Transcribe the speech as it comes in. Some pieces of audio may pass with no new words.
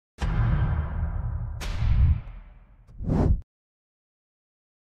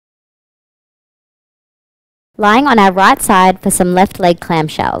Lying on our right side for some left leg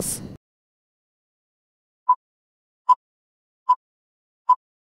clamshells.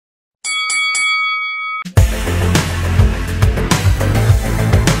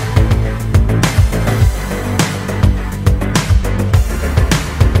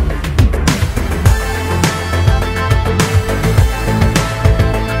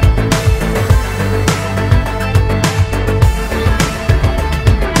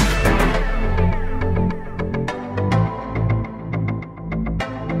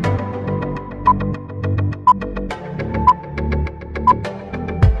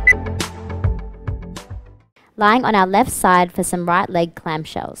 Lying on our left side for some right leg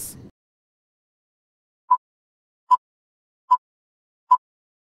clamshells.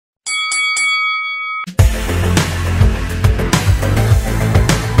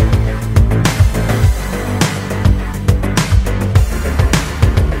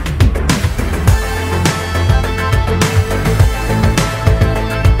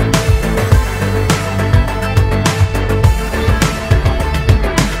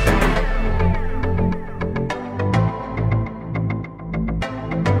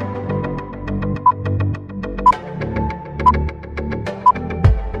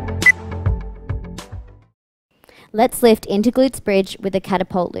 Let's lift into glutes bridge with a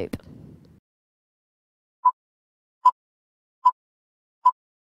catapult loop.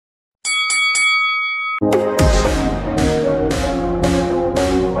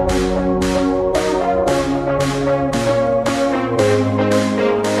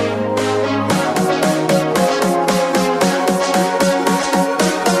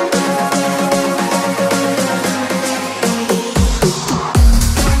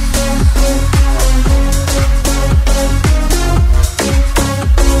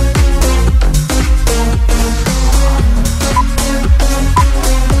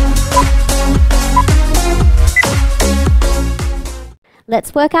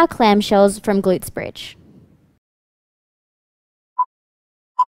 Let's work our clamshells from glutes bridge.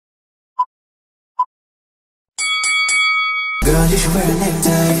 Girl, you should wear a name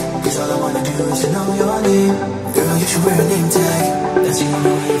tag, 'cause all I wanna do is to know your name. Girl, you should wear a name tag, that's the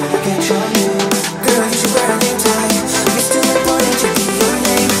only way that I can show you. Girl, you should wear a name tag, it's too important to be your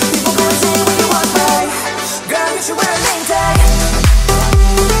name. People gonna say when you walk by. Girl, you should wear a name tag.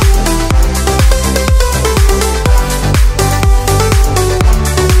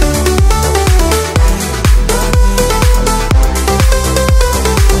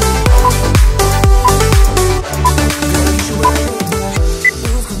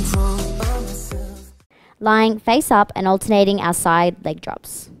 Lying face up and alternating our side leg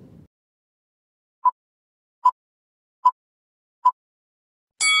drops.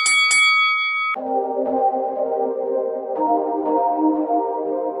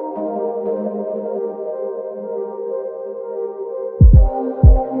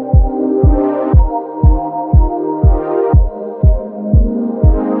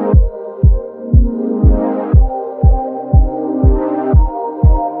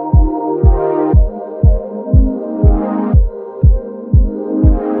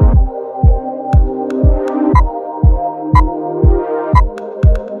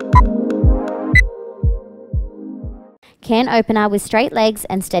 Can opener with straight legs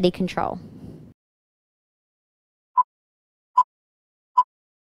and steady control.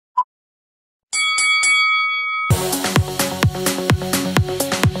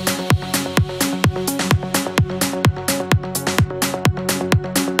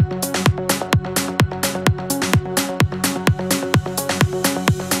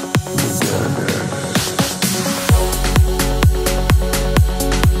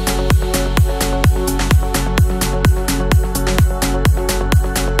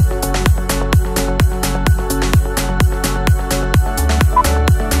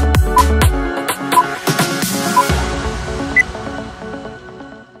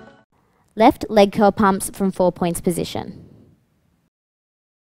 Left leg curl pumps from 4 points position.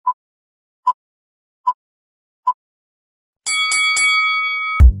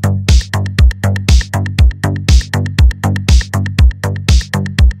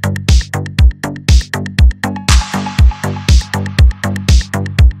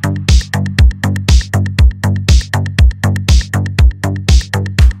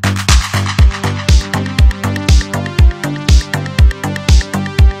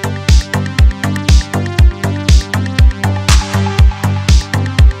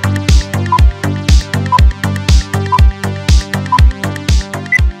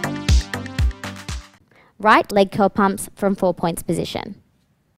 Right leg curl pumps from 4 points position.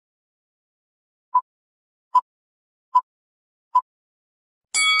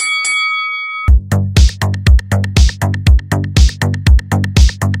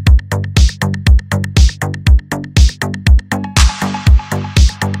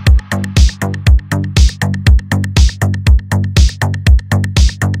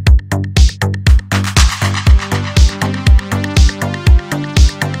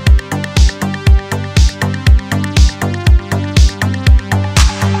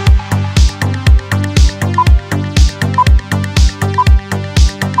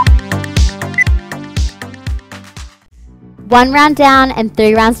 1 round down and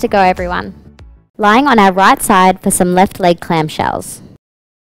 3 rounds to go, everyone. Lying on our right side for some left leg clamshells.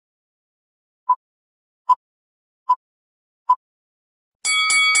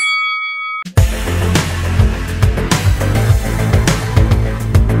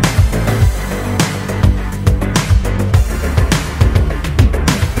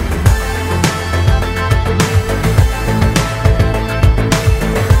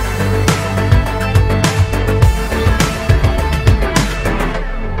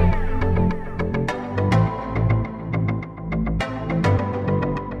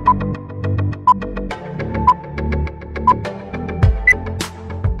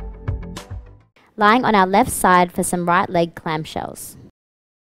 Lying on our left side for some right leg clamshells.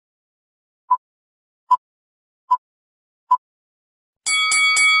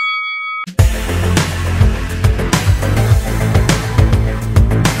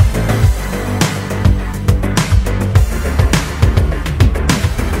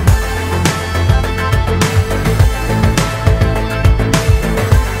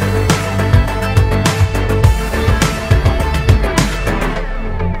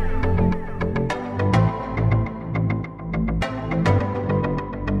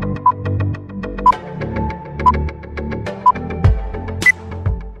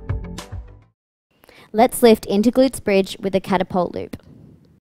 Let's lift into glutes bridge with a catapult loop.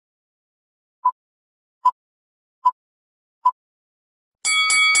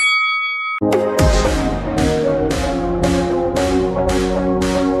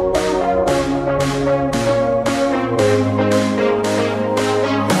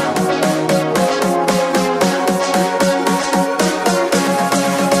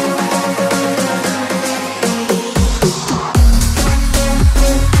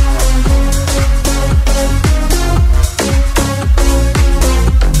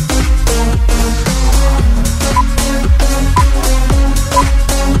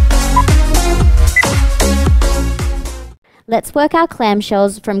 Let's work our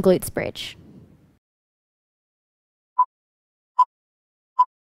clamshells from glutes bridge.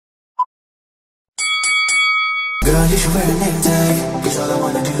 Girl, you should wear a name tag, 'cause all I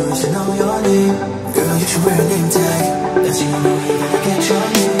wanna do is to know your name. Girl, you should wear a name tag, that's how you know you're gonna get your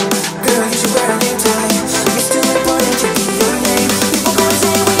name. Girl, you should wear a name tag, it's too important to be your name. People gonna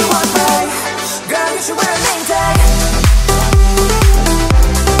say when you walk by. Girl, you should wear a name tag.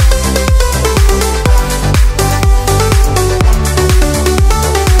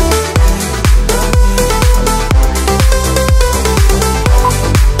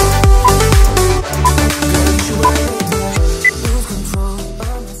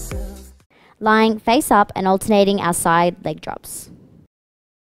 Lying face up and alternating our side leg drops.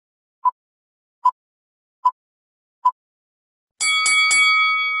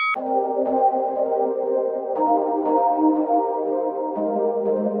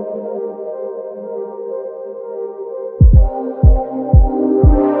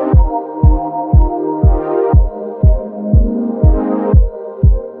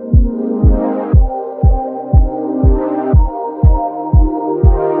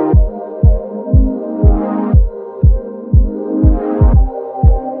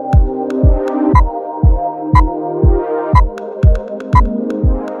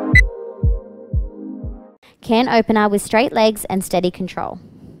 Can opener with straight legs and steady control.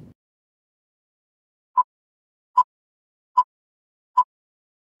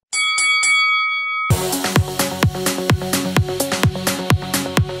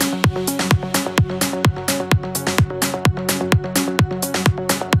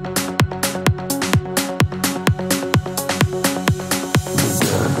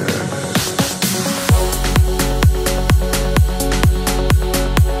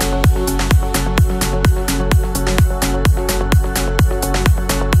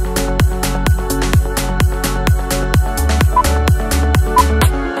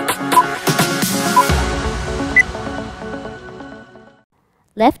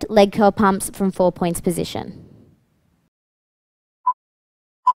 Left leg curl pumps from 4 points position.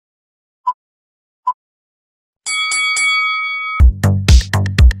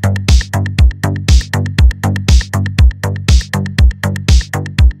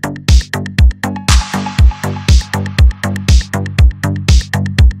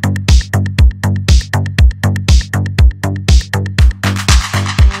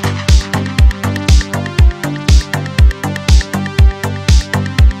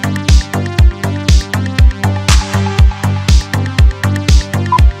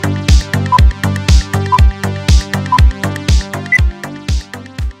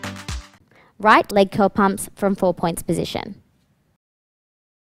 Right leg curl pumps from 4 points position.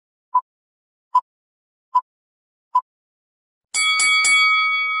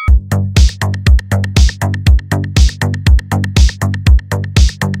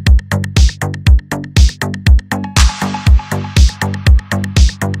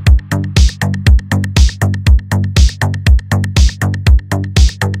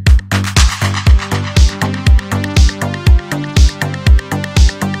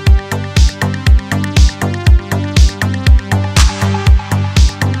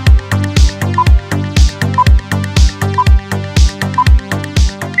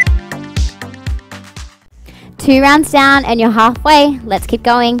 2 rounds down and you're halfway. Let's keep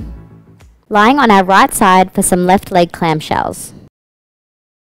going. Lying on our right side for some left leg clamshells.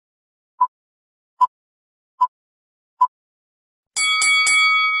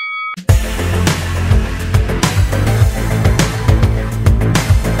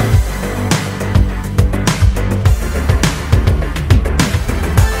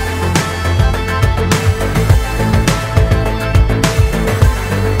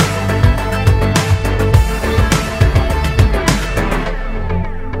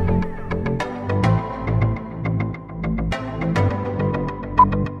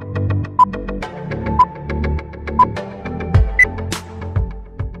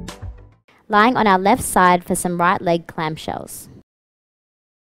 Lying on our left side for some right leg clamshells.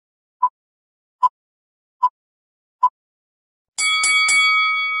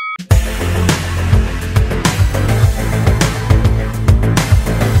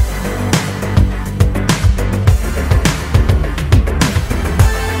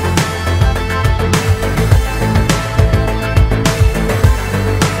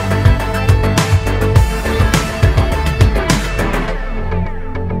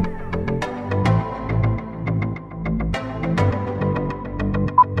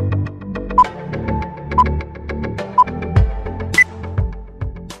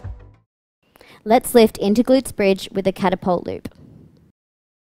 Let's lift into glutes bridge with a catapult loop.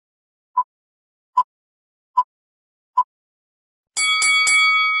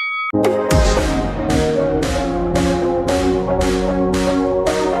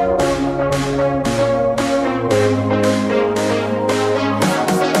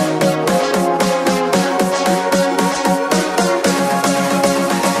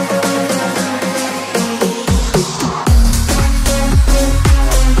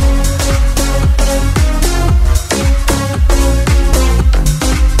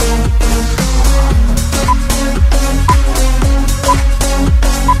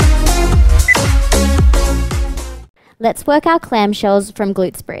 Let's work our clamshells from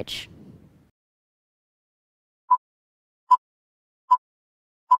glutes bridge.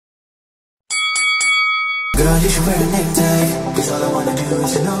 Girl, you should wear a name tag, 'cause all I wanna do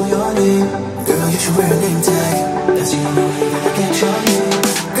is to know your name. Girl, you should wear a name tag, that's the only way that I can show you.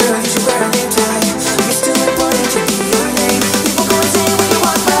 Girl, you should wear a name tag, it's too important to be your name. People go insane when you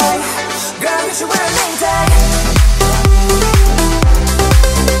walk by. Girl, you should wear a name tag.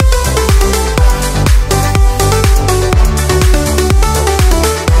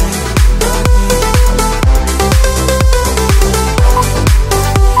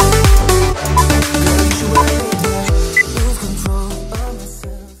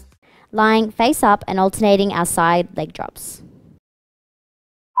 Lying face up and alternating our side leg drops.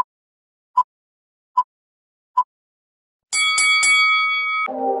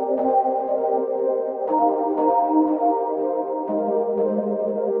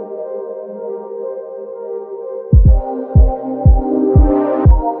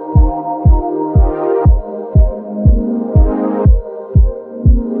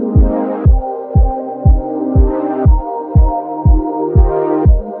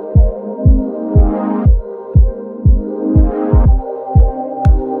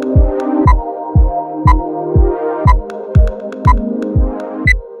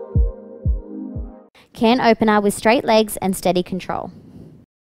 Can opener with straight legs and steady control.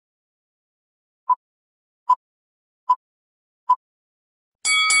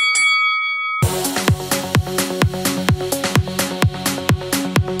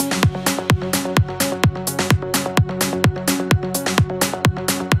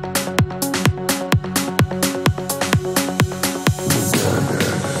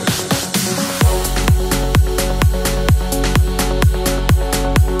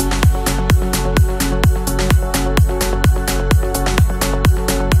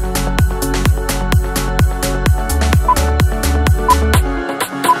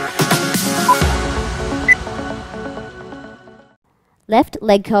 Left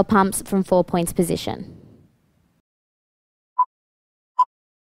leg curl pumps from 4 points position.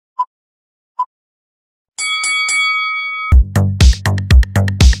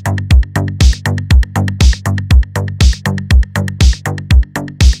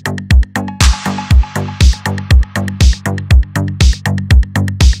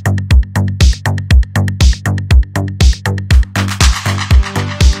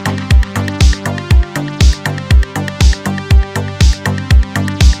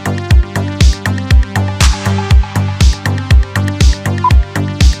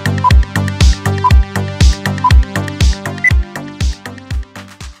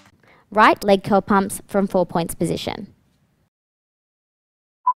 Right leg curl pumps from 4 points position.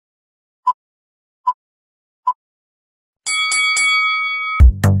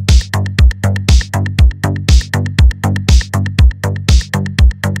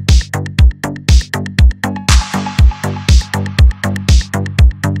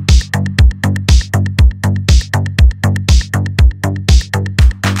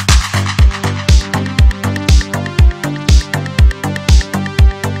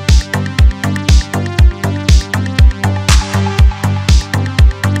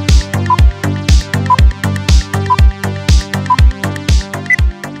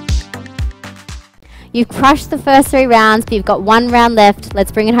 You've crushed the first 3 rounds, but you've got 1 round left.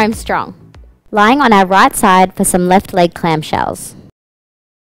 Let's bring it home strong. Lying on our right side for some left leg clamshells.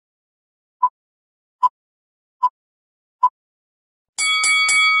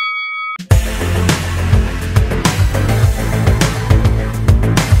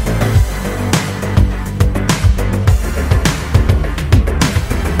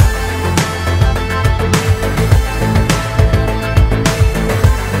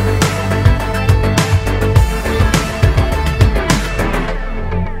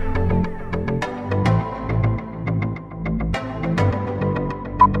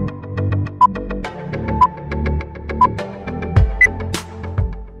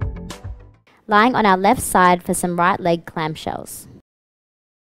 Lying on our left side for some right leg clamshells.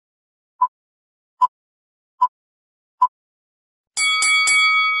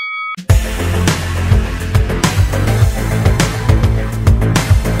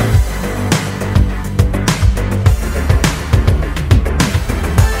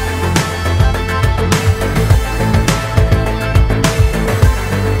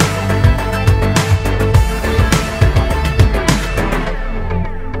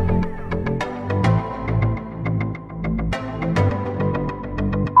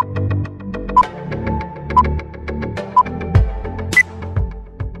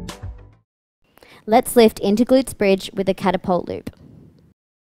 Let's lift into glutes bridge with a catapult loop.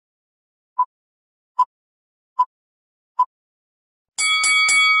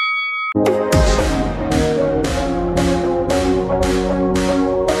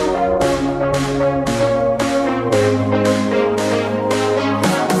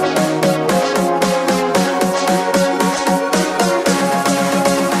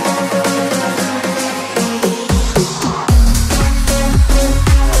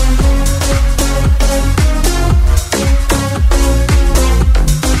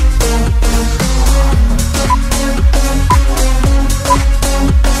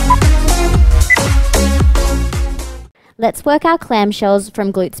 Let's work our clamshells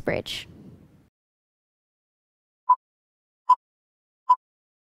from glutes bridge.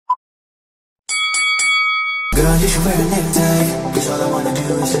 Girl, you should wear a name tag, 'cause all I wanna do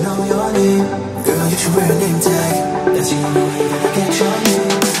is to know your name. Girl, you should wear a name tag, that's the only way that I get your name.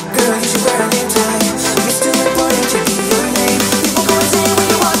 Girl, you should wear a name tag, it's too important to keep your name. People go insane when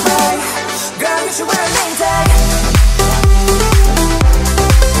you walk by. Girl, you should wear a name tag.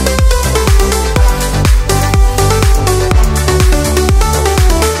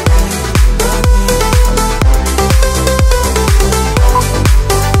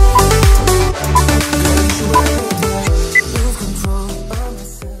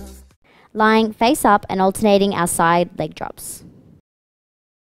 Lying face up and alternating our side leg drops.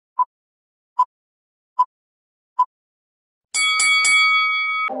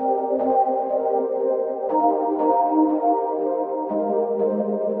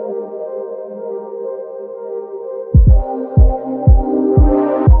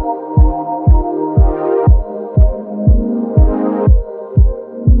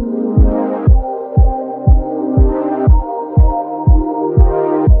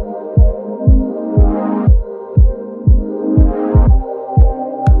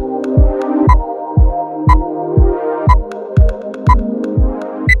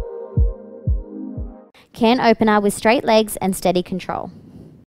 Can opener with straight legs and steady control.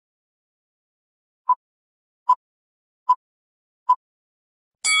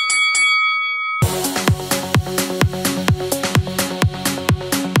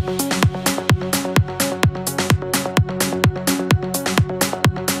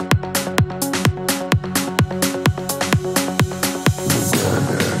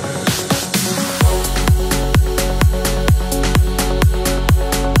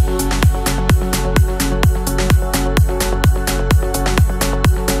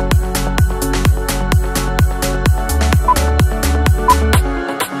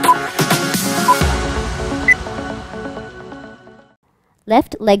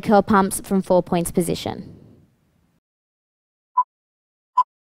 Left leg curl pumps from 4 points position.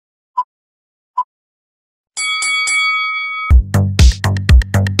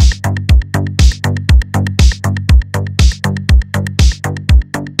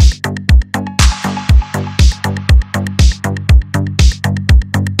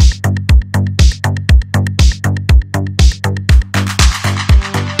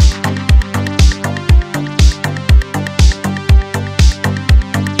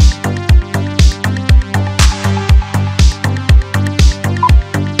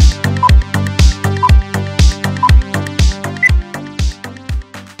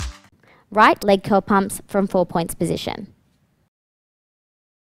 Right leg curl pumps from 4 points position.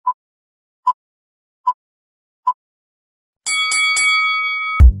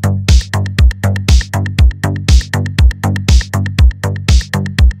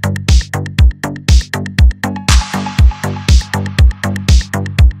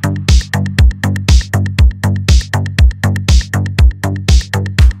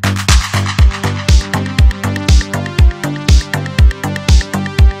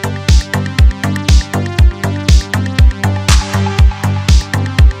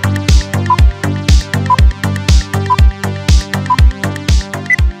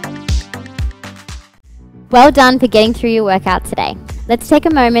 Well done for getting through your workout today. Let's take a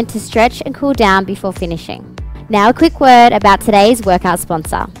moment to stretch and cool down before finishing. Now a quick word about today's workout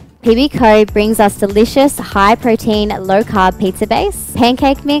sponsor. PB Co brings us delicious, high-protein, low-carb pizza base,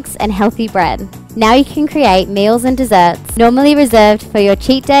 pancake mix, and healthy bread. Now you can create meals and desserts normally reserved for your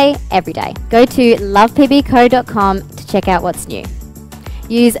cheat day every day. Go to lovepbco.com to check out what's new.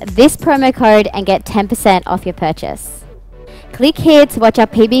 Use this promo code and get 10% off your purchase. Click here to watch our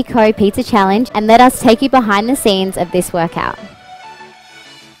PB Co Pizza Challenge and let us take you behind the scenes of this workout.